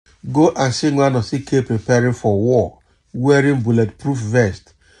Go and see Nwanosike preparing for war, wearing bulletproof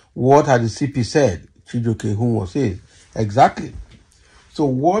vest. What had the CP said? Chijoke Ihunwo says. Exactly. So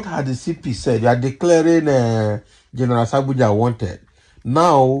what had the CP said? You are declaring General Sabuja wanted.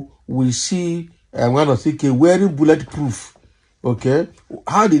 Now we see Nwanosike wearing bulletproof. Okay.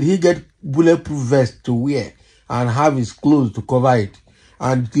 How did he get bulletproof vest to wear and have his clothes to cover it?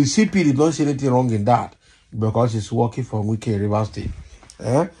 And the CP did not see anything wrong in that because he's working for Wike River State.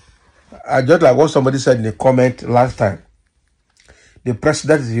 I just like what somebody said in the comment last time. The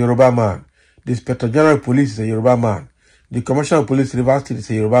president is a Yoruba man. The Inspector General of Police is a Yoruba man. The Commissioner of Police River State is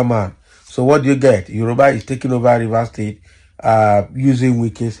a Yoruba man. So what do you get? Yoruba is taking over River State using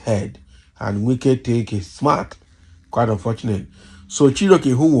Wike's head. And Wike think is smart. Quite unfortunate. So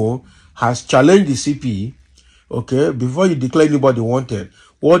Chijoke Ihunwo has challenged the CP. Okay, before you declare anybody wanted,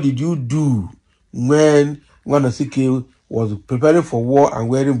 what did you do when Nwanosike was preparing for war and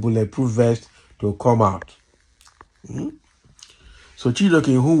wearing bulletproof vest to come out? So Chijoke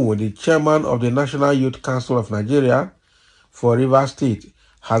Ihunwo, the chairman of the National Youth Council of Nigeria for River State,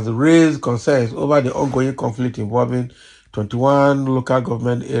 has raised concerns over the ongoing conflict involving 21 local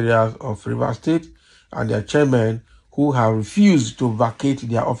government areas of River State and their chairmen who have refused to vacate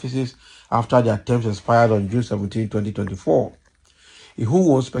their offices after their terms expired on June 17, 2024.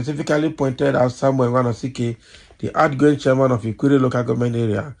 Ihunwo specifically pointed out Samuel Nwanosike, the outgoing chairman of Ikure local government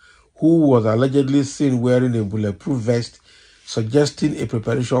area, who was allegedly seen wearing a bulletproof vest, suggesting a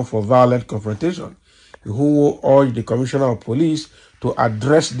preparation for violent confrontation. Ihunwo urged the Commissioner of Police to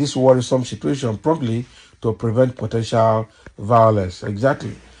address this worrisome situation promptly to prevent potential violence.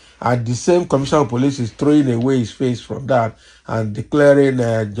 Exactly. And the same Commissioner of Police is throwing away his face from that and declaring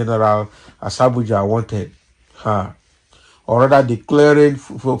General Sabuja wanted. Or rather declaring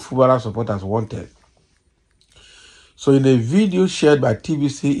Fubara supporters wanted. So in a video shared by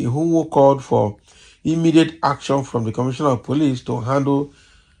TBC, Ihunwo called for immediate action from the Commissioner of Police to handle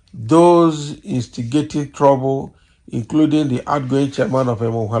those instigating trouble, including the outgoing chairman of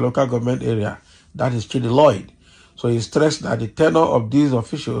Ihunwo local government area, that is Chidi Lloyd. So he stressed that the tenure of these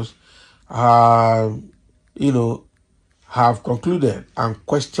officials have concluded and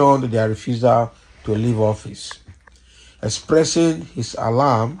questioned their refusal to leave office. Expressing his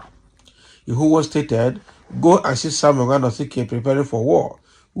alarm, Ihunwo stated, "Go and see Samuel Nwanosike preparing for war,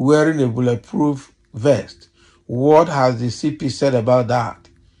 wearing a bulletproof vest. What has the CP said about that?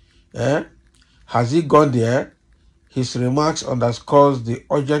 Has he gone there?" His remarks underscores the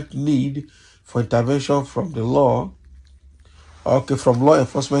urgent need for intervention from law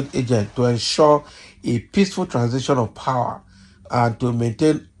enforcement agents to ensure a peaceful transition of power and to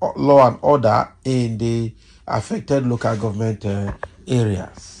maintain law and order in the affected local government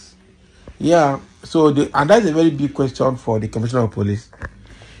areas. Yeah, so and that's a very big question for the Commissioner of Police.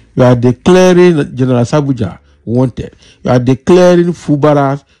 You are declaring General Sabuja wanted. You are declaring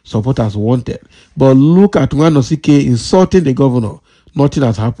Fubara supporters wanted. But look at Nwanosike insulting the governor. Nothing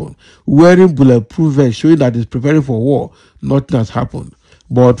has happened. Wearing bulletproof vest showing that he's preparing for war. Nothing has happened.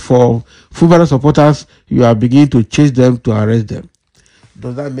 But for Fubara supporters, you are beginning to chase them to arrest them.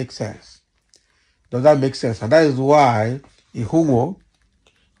 Does that make sense? Does that make sense? And that is why Ihunwo,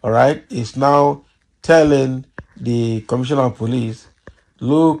 all right, is now telling the Commissioner of Police,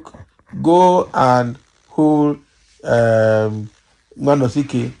 look, go and hold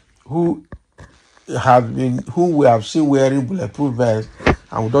Nwanosike, who we have seen wearing bulletproof vests,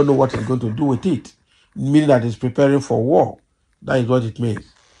 and we don't know what he's going to do with it. Meaning that he's preparing for war. That is what it means.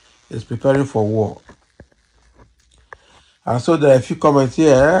 He's preparing for war. And so there are a few comments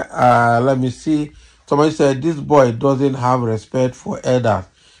here. Let me see. Somebody said, this boy doesn't have respect for elders.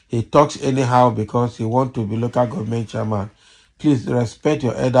 He talks anyhow because he wants to be local government chairman. Please respect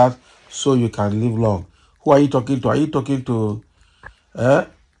your elders so you can live long. Who are you talking to? Are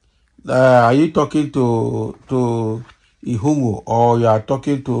you talking to Ihunwo, or you are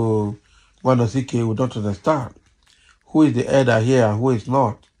talking to Nwanosike? We don't understand. Who is the elder here and who is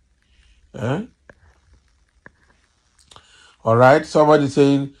not? All right. Somebody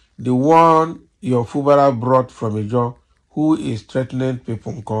saying the one your Fubara brought from Ijo, who is threatening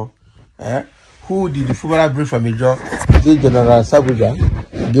people. Who did the Fubara bring from Ijo? Is it General Sabuja?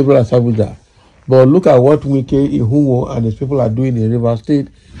 Gabriel Sabuja. But look at what Wike, Ihunwo, and his people are doing in River State,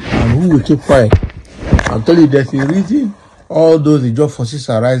 and who will keep quiet. I'm telling you, there's a reason all those Ijo forces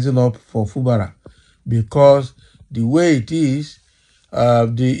are rising up for Fubara, because the way it is,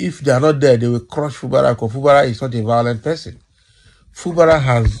 if they are not there, they will crush Fubara, because Fubara is not a violent person. Fubara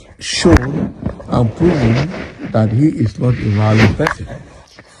has shown and proven that he is not a violent person.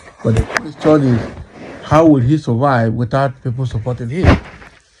 But the question is, how will he survive without people supporting him?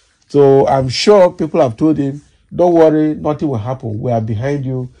 So I'm sure people have told him, don't worry, nothing will happen. We are behind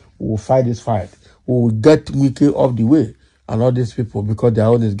you. We will fight this fight. We will get Wike off the way and all these people because their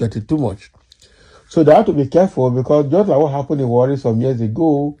own is getting too much. So they have to be careful because just like what happened in Warri some years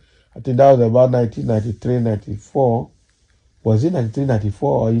ago, I think that was about 1993, 94. Was it 93,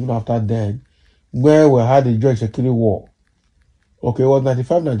 94 or even after then, where we had the George Shekiri War. Okay, it was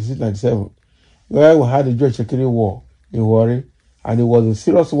 95, 96, 97, where we had the George Shekiri War in Warri, and it was a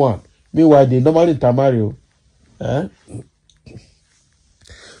serious one. Meanwhile, they normally intermarry.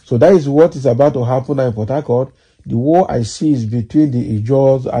 So that is what is about to happen now in Port Harcourt. The war I see is between the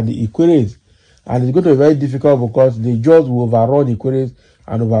Ijaws and the Ikweres. And it's going to be very difficult because the Ijaws will overrun Ikweres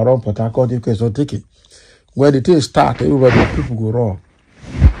and overrun Port Harcourt if it's not taken. When the thing starts, people go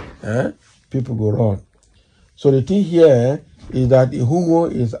run. People go run. So the thing here is that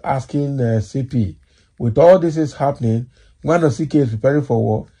Ihunwo is asking CP, with all this is happening, Nwanosike is preparing for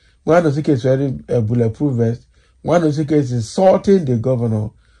war, Nwanosike is wearing a bulletproof vest, Nwanosike is insulting the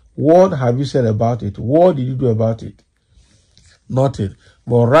governor. What have you said about it? What did you do about it? Nothing.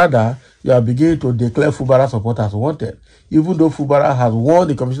 But rather, you are beginning to declare Fubara supporters wanted, even though Fubara has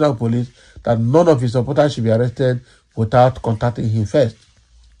warned the Commissioner of Police that none of his supporters should be arrested without contacting him first.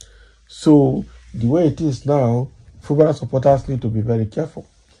 So, the way it is now, Fubara supporters need to be very careful.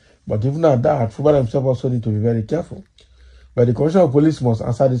 But even at that, Fubara himself also need to be very careful. But the Commissioner of Police must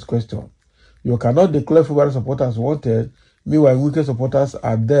answer this question. You cannot declare Fubara supporters wanted, meanwhile Wike supporters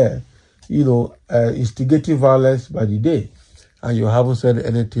are there, instigating violence by the day, and you haven't said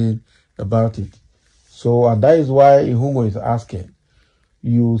anything about it. So, and that is why Ihunwo is asking.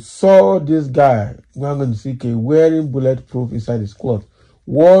 You saw this guy, Nwanosike, wearing bulletproof inside his clothes.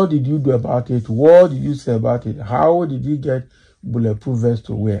 What did you do about it? What did you say about it? How did he get bulletproof vest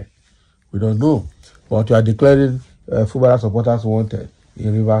to wear? We don't know. But you are declaring Fubara supporters wanted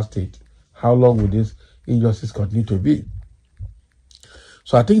in Rivers State. How long will this injustice continue to be?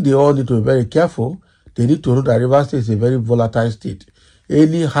 So I think they all need to be very careful. They need to know that Rivers State is a very volatile state.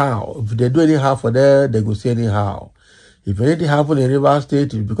 Anyhow, if they do anyhow for them, they go say anyhow. If anything happens in Rivers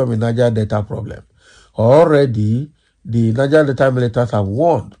State, it will become a Niger Delta problem. Already, the Niger Delta militants have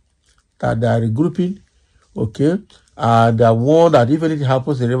warned that they are regrouping, okay, and they are warned that if anything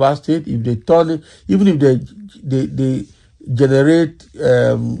happens in Rivers State, if they turn it, even if they generate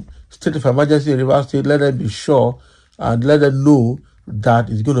state of emergency in Rivers State, let them be sure and let them know that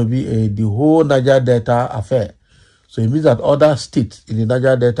it's going to be the whole Niger Delta affair. So it means that other states in the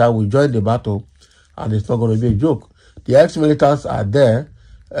Niger Delta will join the battle, and it's not going to be a joke. The ex-militants are there.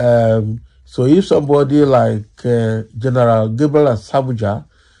 So if somebody like General Gabriel Sabuja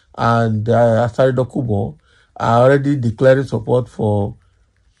and Asari Dokubo are already declaring support for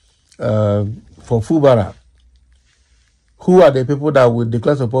Fubara, who are the people that will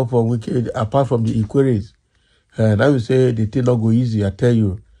declare support for Wike apart from the Ikweres? And I will say the thing not go easy, I tell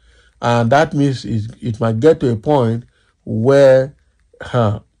you. And that means it might get to a point where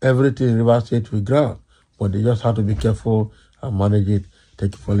everything in Rivers State will ground. But they just have to be careful and manage it.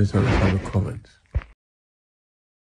 Thank you for listening and comments.